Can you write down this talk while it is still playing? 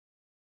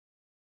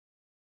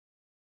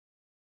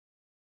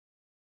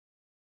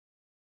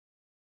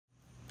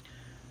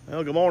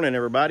Well, good morning,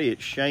 everybody.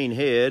 It's Shane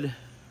Head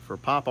for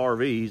Pop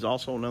RVs,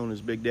 also known as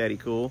Big Daddy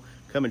Cool,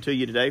 coming to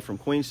you today from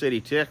Queen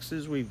City,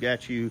 Texas. We've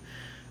got you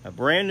a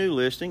brand new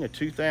listing, a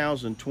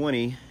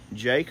 2020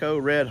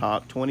 Jayco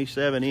Redhawk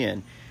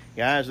 27N.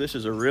 Guys, this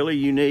is a really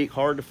unique,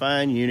 hard to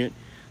find unit.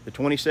 The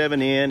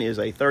 27N is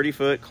a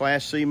 30-foot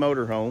Class C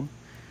motorhome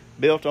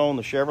built on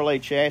the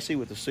Chevrolet chassis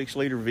with a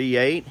 6-liter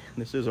V8.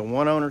 This is a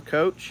one-owner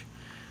coach.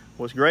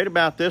 What's great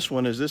about this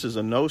one is this is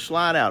a no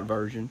slide-out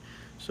version.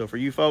 So for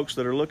you folks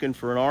that are looking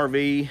for an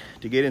RV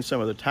to get in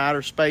some of the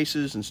tighter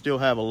spaces and still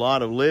have a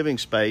lot of living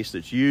space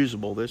that's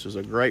usable, this is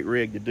a great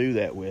rig to do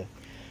that with.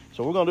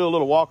 So we're going to do a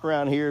little walk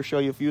around here, show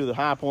you a few of the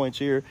high points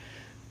here.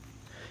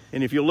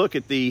 And if you look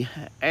at the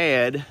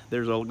ad,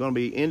 there's going to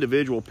be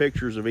individual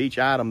pictures of each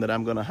item that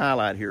I'm going to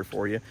highlight here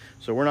for you.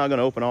 So we're not going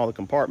to open all the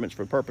compartments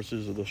for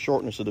purposes of the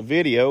shortness of the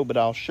video, but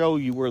I'll show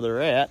you where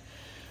they're at.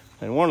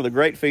 And one of the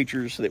great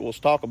features that we'll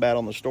talk about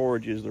on the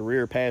storage is the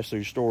rear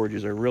pass-through storage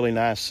is a really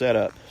nice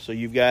setup. So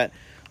you've got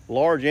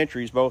large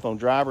entries both on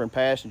driver and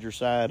passenger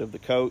side of the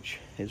coach,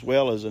 as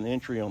well as an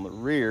entry on the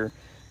rear.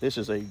 This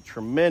is a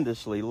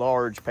tremendously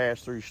large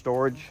pass-through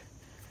storage.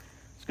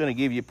 It's going to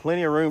give you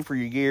plenty of room for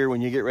your gear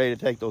when you get ready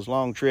to take those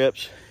long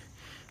trips.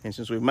 And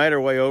since we've made our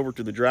way over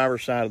to the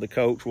driver's side of the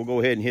coach, we'll go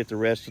ahead and hit the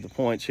rest of the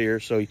points here.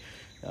 So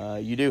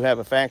you do have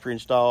a factory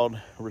installed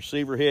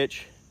receiver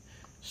hitch,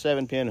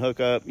 7-pin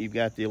hookup. You've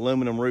got the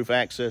aluminum roof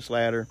access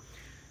ladder.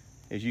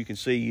 As you can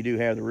see, you do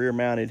have the rear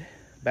mounted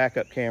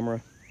backup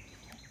camera.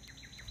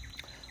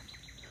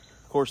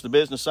 Of course, the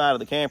business side of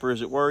the camper,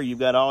 as it were, you've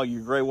got all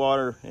your gray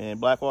water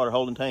and black water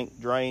holding tank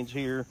drains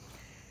here.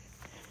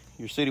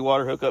 Your city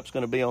water hookup's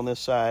going to be on this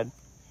side.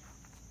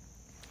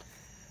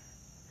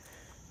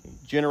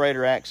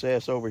 Generator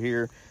access over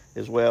here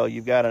as well.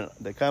 You've got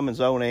the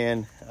Cummins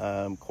Onan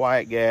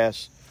quiet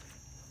gas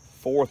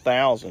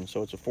 4000,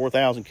 so it's a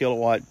 4,000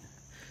 kilowatt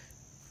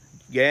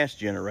gas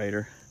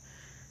generator,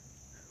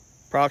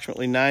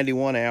 approximately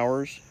 91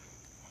 hours.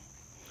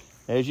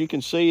 As you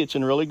can see, it's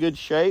in really good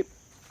shape.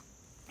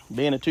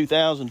 Being a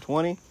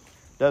 2020,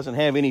 doesn't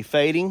have any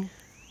fading.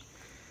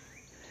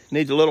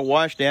 Needs a little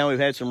wash down. We've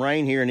had some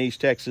rain here in East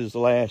Texas the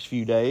last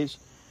few days.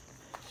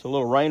 It's a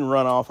little rain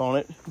runoff on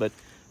it, but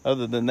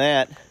other than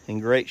that, in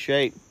great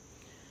shape.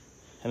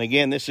 And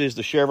again, this is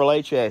the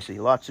Chevrolet chassis.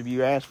 Lots of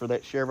you asked for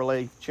that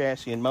Chevrolet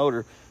chassis and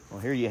motor. Well,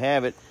 here you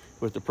have it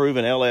with the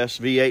proven LS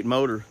V8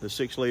 motor, the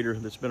 6-liter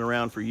that's been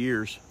around for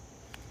years.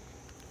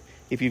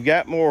 If you've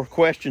got more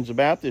questions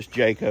about this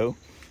Jayco,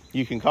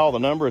 you can call the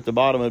number at the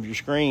bottom of your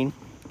screen,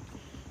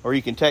 or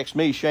you can text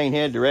me, Shane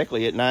Head,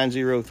 directly at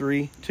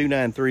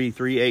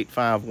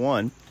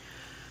 903-293-3851. If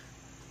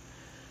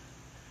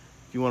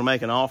you want to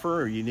make an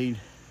offer or you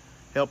need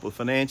help with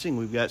financing,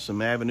 we've got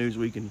some avenues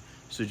we can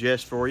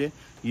suggest for you.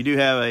 You do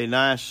have a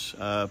nice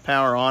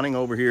power awning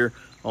over here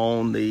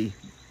on the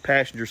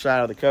passenger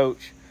side of the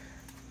coach.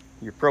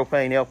 Your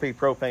propane, LP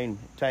propane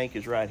tank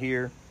is right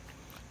here.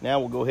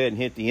 Now we'll go ahead and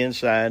hit the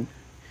inside.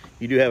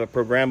 You do have a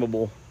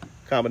programmable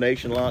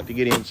combination lock to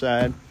get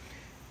inside.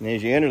 And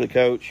as you enter the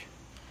coach,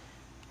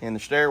 and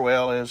the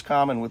stairwell, as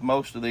common with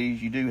most of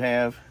these, you do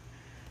have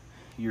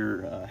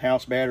your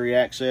house battery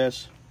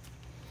access.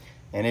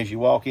 And as you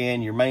walk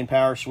in, your main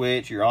power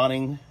switch, your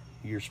awning,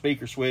 your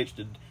speaker switch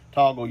to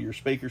toggle your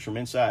speakers from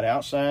inside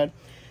outside.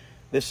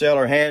 This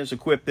seller has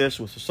equipped this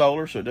with the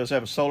solar, so it does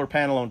have a solar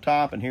panel on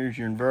top, and here's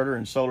your inverter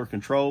and solar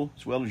control,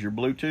 as well as your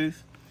Bluetooth,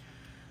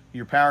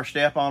 your power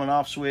step on and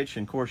off switch,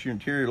 and of course your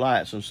interior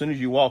lights. So as soon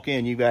as you walk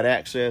in, you've got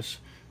access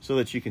so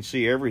that you can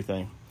see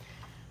everything.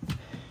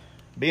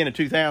 Being a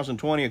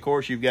 2020, of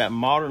course, you've got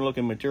modern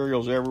looking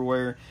materials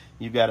everywhere.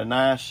 You've got a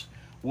nice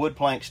wood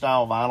plank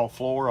style vinyl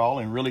floor, all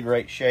in really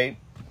great shape.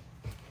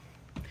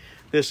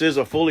 This is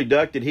a fully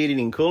ducted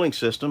heating and cooling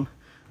system.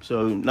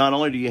 So not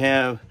only do you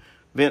have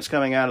vents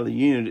coming out of the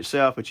unit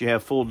itself, but you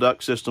have full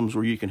duct systems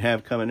where you can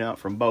have coming out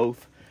from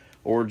both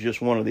or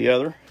just one or the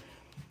other.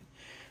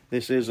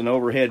 This is an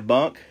overhead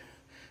bunk,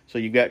 so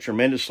you've got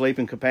tremendous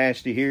sleeping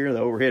capacity here. The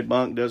overhead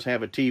bunk does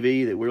have a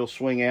TV that will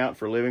swing out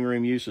for living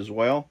room use as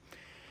well.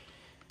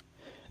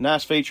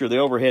 Nice feature of the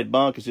overhead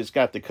bunk is it's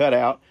got the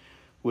cutout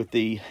with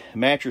the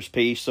mattress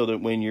piece so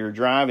that when you're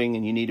driving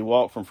and you need to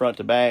walk from front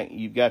to back,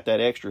 you've got that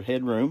extra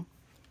headroom.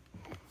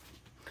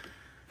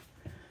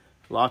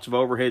 Lots of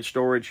overhead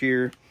storage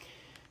here.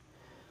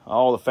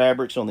 All the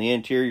fabrics on the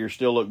interior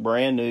still look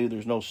brand new.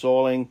 There's no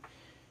soiling,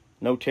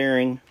 no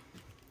tearing.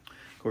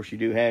 Of course, you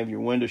do have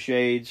your window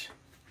shades.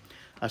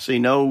 I see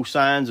no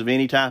signs of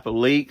any type of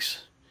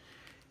leaks.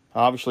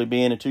 Obviously,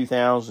 being a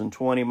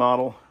 2020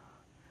 model,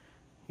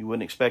 you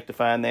wouldn't expect to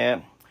find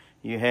that.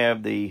 You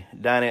have the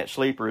dinette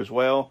sleeper as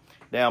well.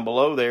 Down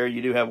below there,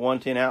 you do have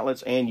 110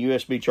 outlets and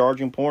USB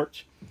charging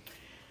ports.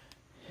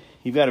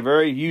 You've got a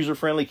very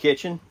user-friendly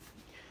kitchen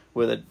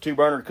with a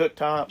 2-burner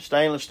cooktop,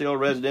 stainless steel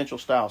residential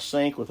style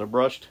sink with a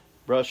brushed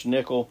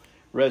nickel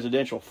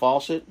residential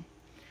faucet,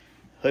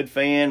 hood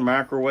fan,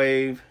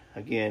 microwave.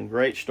 Again,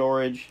 great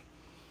storage.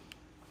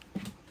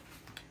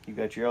 You've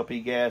got your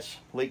LP gas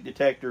leak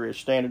detector as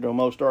standard on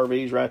most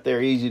RVs right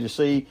there, easy to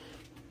see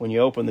when you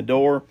open the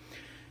door.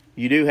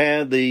 You do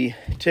have the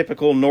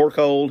typical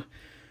Norcold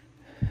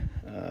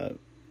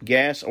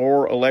gas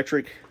or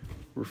electric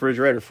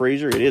refrigerator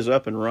freezer. It is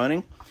up and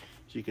running.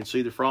 So you can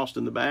see the frost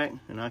in the back,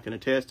 and I can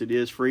attest it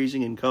is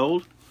freezing and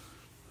cold.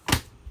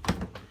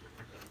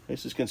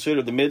 This is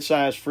considered the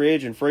mid-size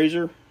fridge and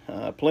freezer.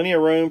 Plenty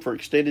of room for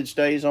extended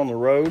stays on the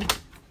road.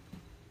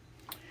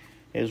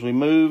 As we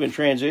move and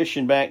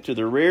transition back to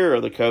the rear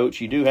of the coach,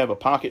 you do have a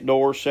pocket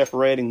door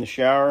separating the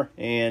shower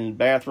and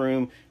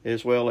bathroom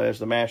as well as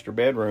the master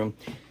bedroom.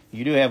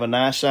 You do have a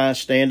nice size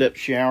stand-up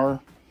shower,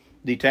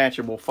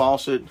 detachable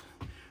faucet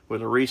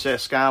with a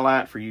recessed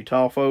skylight for you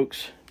tall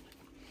folks.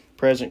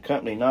 Present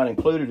company not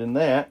included in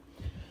that.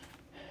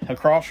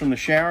 Across from the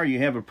shower, you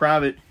have a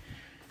private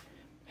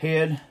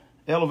head,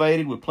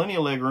 elevated with plenty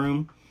of leg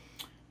room,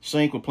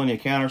 sink with plenty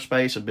of counter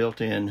space, a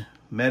built-in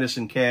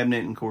medicine cabinet,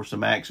 and of course the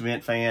max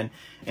vent fan.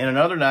 And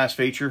another nice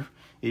feature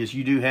is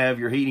you do have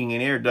your heating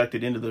and air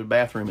ducted into the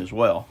bathroom as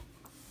well,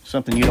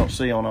 something you don't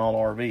see on all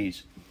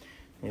RVs.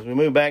 As we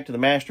move back to the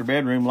master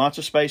bedroom, lots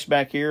of space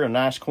back here, a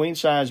nice queen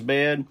size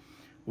bed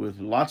with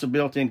lots of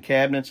built-in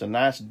cabinets, a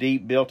nice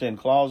deep built-in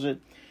closet,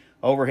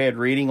 overhead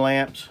reading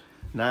lamps,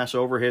 nice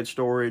overhead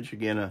storage,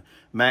 again a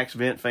max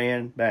vent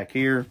fan back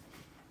here.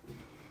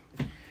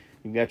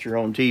 You've got your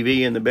own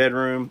TV in the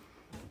bedroom.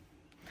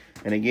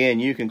 And again,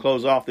 you can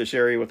close off this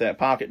area with that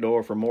pocket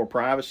door for more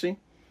privacy.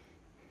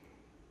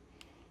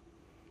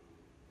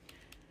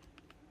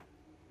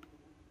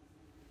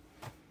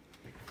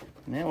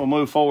 Now we'll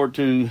move forward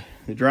to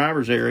the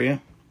driver's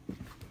area.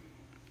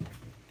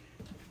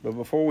 But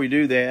before we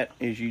do that,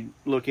 as you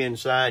look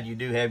inside, you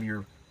do have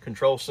your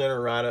control center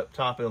right up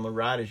top on the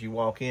right as you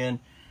walk in.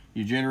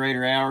 Your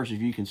generator hours, as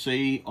you can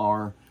see,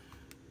 are,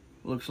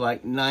 looks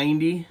like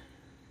 90.7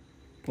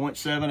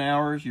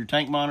 hours. Your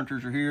tank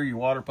monitors are here, your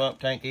water pump,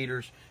 tank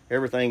heaters,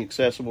 everything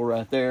accessible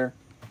right there.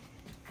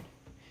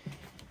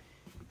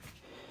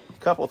 A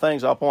couple of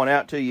things I'll point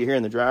out to you here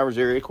in the driver's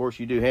area. Of course,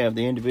 you do have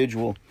the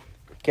individual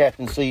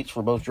captain seats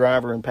for both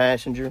driver and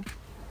passenger.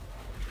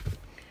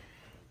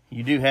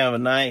 You do have a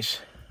nice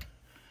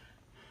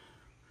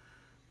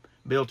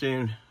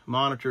built-in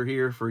monitor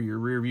here for your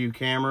rear view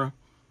camera.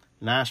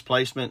 Nice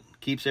placement,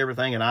 keeps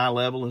everything at eye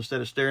level.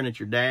 Instead of staring at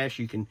your dash,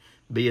 you can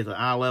be at the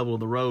eye level of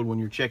the road when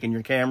you're checking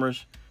your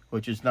cameras,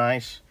 which is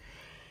nice.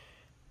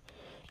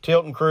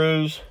 Tilt and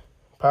cruise,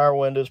 power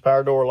windows,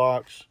 power door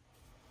locks.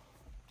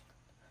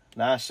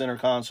 Nice center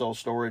console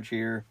storage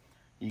here.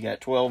 You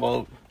got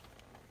 12-volt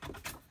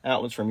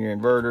outlets from your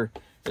inverter,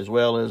 as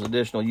well as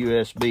additional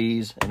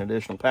USBs and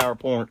additional power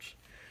ports.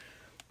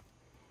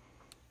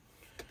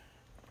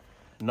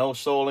 No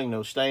soiling,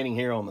 no staining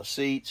here on the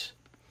seats.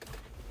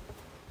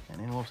 And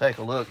then we'll take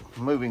a look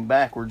moving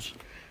backwards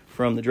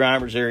from the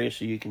driver's area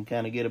so you can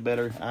kind of get a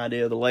better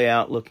idea of the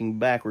layout looking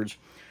backwards.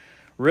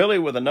 Really,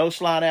 with a no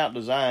slide out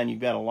design,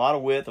 you've got a lot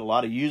of width, a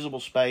lot of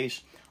usable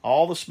space.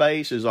 All the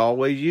space is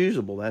always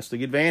usable. That's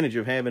the advantage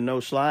of having no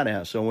slide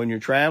out. So when you're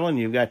traveling,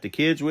 you've got the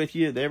kids with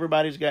you,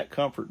 everybody's got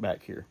comfort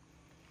back here.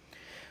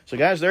 So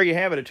guys, there you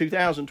have it, a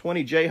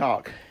 2020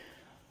 Jayco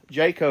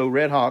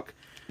Redhawk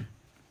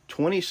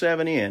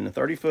 27N, a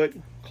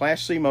 30-foot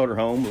Class C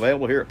motorhome,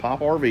 available here at Pop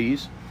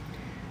RVs.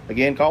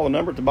 Again, call the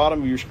number at the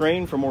bottom of your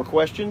screen for more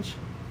questions.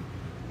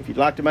 If you'd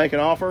like to make an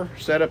offer,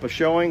 set up a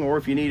showing, or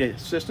if you need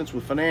assistance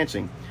with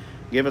financing,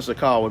 give us a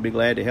call. We'd be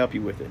glad to help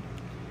you with it.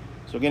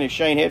 So again, it's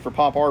Shane Head for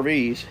Pop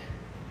RVs.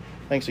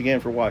 Thanks again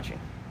for watching.